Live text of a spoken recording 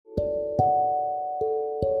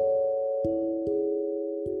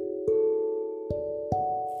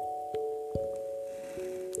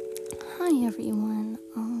Hi everyone,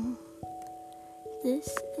 this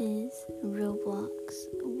is Roblox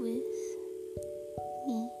with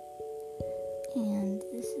me, and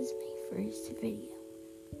this is my first video.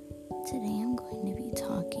 Today I'm going to be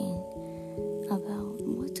talking about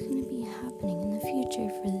what's going to be happening in the future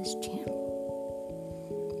for this channel.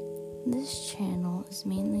 This channel is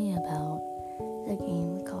mainly about the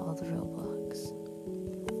game called Roblox.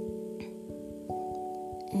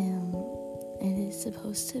 It is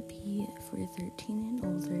supposed to be for 13 and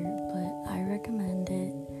older, but I recommend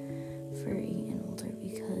it for 8 and older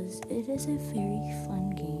because it is a very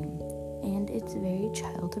fun game and it's very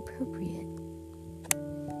child appropriate.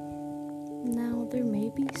 Now, there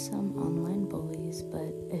may be some online bullies,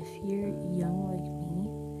 but if you're young like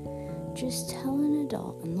me, just tell an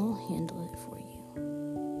adult and they'll handle it for you.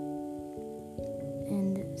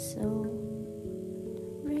 And so,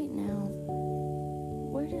 right now,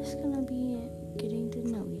 we're just gonna be getting to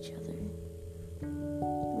know each other.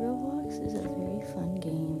 Roblox is a very fun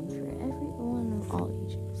game for everyone of all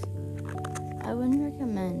ages. I wouldn't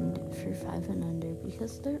recommend for 5 and under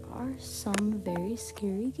because there are some very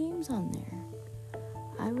scary games on there.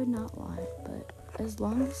 I would not lie, but as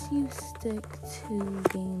long as you stick to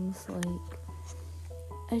games like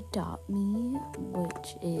Adopt Me,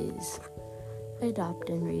 which is adopt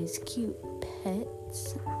and raise cute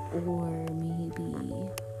pets, or maybe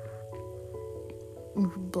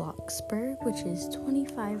Bloxburg, which is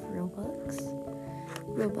 25 Robux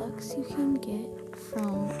you can get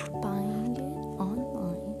from buying it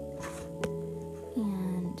online,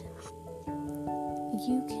 and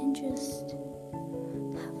you can just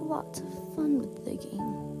have lots of fun with the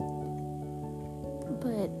game.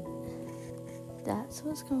 But that's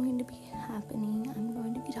what's going to be happening. I'm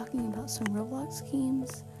going to be talking about some Roblox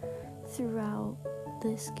games throughout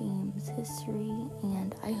this game's history,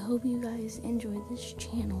 and I hope you guys enjoy this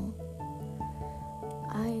channel.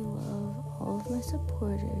 I love all of my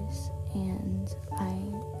supporters, and I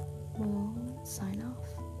will sign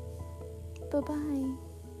off. Bye-bye.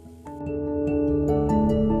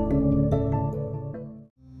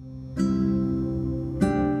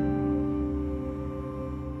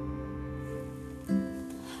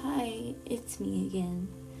 Hi, it's me again.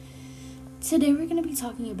 Today we're going to be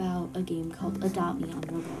talking about a game called Adopt Me on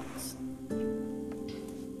Roblox.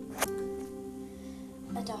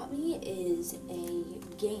 Adopt Me is a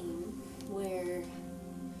game where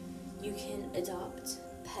you can adopt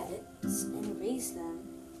pets and raise them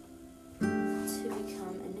to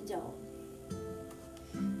become an adult.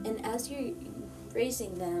 And as you're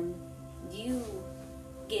raising them, you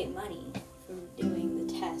get money for doing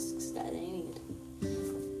the tasks that they need.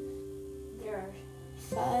 There are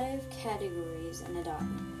 5 categories in Adopt Me: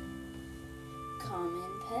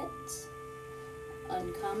 common pets,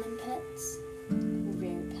 uncommon pets,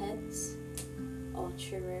 rare pets,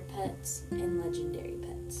 ultra rare pets, and legendary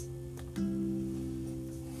pets.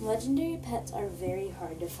 Legendary pets are very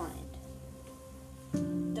hard to find.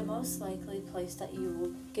 The most likely place that you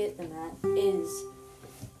will get them at is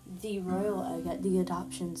the Royal Egg at the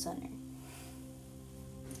Adoption Center.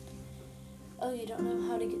 Oh, you don't know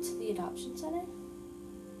how to get to the Adoption Center?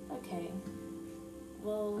 Okay,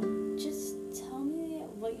 well, just tell me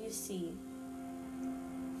what you see.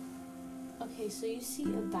 Okay, so you see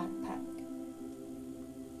a backpack.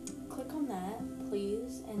 Click on that,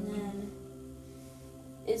 please, and then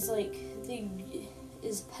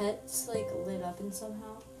is pets lit up in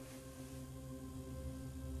somehow?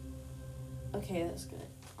 Okay, that's good.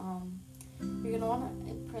 You're gonna wanna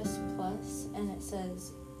press plus, and it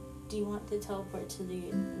says, do you want to teleport to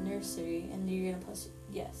the nursery? And you're gonna press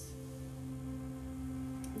yes.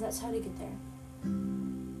 That's how to get there.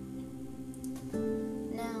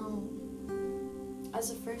 Now,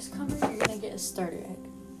 as a first comer, you're gonna get a starter egg.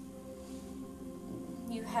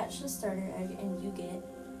 You hatch the starter egg and you get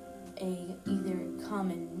a either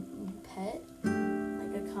common pet,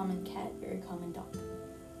 like a common cat, or a common dog.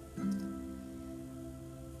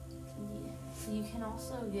 You can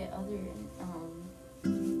also get other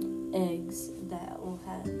eggs that will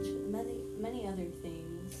hatch many other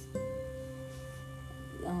things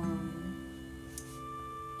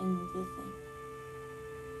in the thing.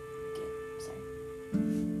 Okay, sorry.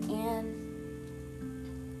 And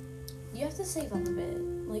you have to save up a bit.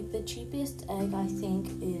 Like, the cheapest egg I think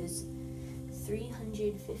is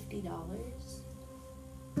 $350.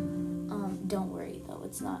 Don't worry though,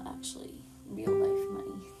 it's not actually real life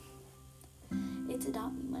money. It's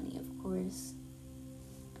Adopt Me money, of course.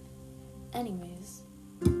 Anyways,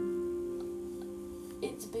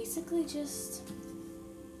 it's basically just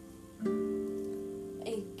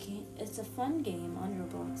a game. It's a fun game on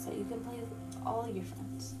Roblox that you can play with all your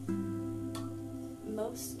friends.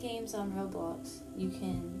 most games on Roblox, you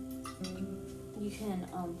can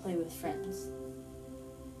play with friends.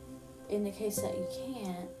 In the case that you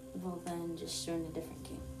can't, well then just join a different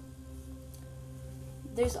game.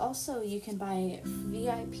 There's also, you can buy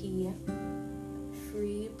VIP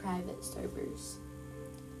free private servers.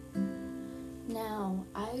 Now,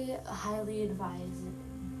 I highly advise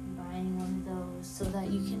buying one of those so that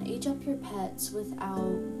you can age up your pets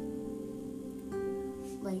without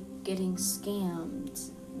like getting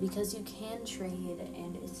scammed, because you can trade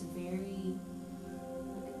and it's very,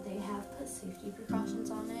 like, they have put safety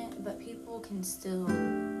precautions on it, but people can still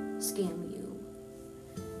scam you.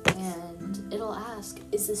 And it'll ask,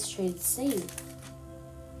 is this trade safe?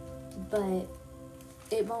 But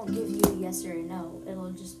it won't give you a yes or a no.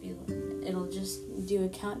 It'll just do a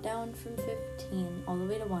countdown from 15 all the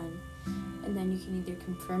way to 1, and then you can either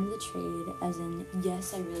confirm the trade as in,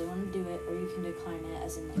 yes, I really want to do it, or you can decline it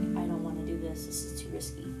as in, like, I don't want to do this is too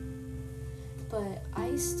risky. But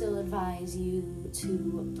I still advise you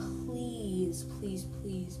to please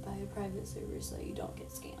buy a private server so that you don't get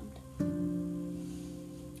scammed.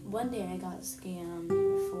 One day I got scammed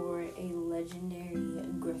for a legendary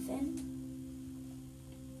griffin.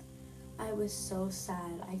 I was so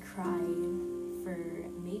sad. I cried for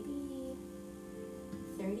maybe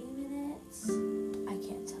 30 minutes. I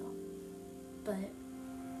can't tell. But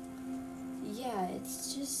yeah,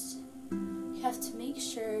 it's just, you have to make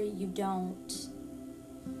sure you don't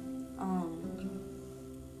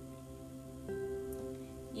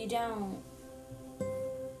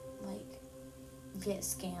like get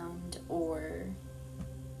scammed or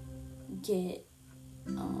get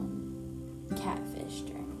catfished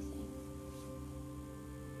or anything.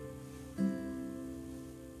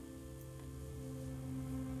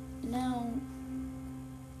 Now,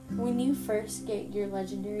 when you first get your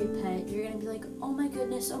legendary pet, you're gonna be like, oh my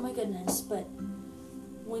goodness, but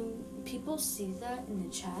when people see that in the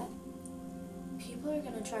chat, people are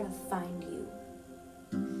gonna try to find you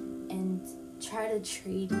and try to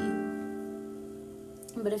trade you.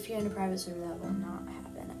 But if you're in a private server, that will not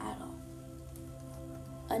happen at all.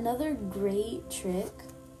 Another great trick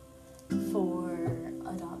for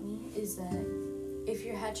Adopt Me is that if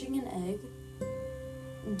you're hatching an egg,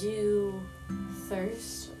 do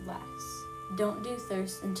thirst last. Don't do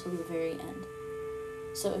thirst until the very end.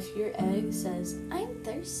 So if your egg says, I'm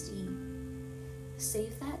thirsty,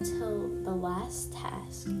 save that till the last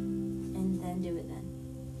task and then do it then.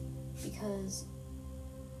 Because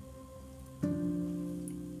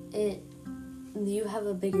you have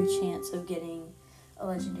a bigger chance of getting a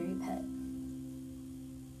legendary pet.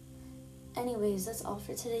 Anyways, that's all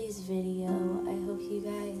for today's video. I hope you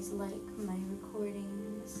guys like my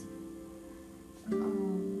recordings.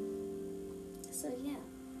 So yeah.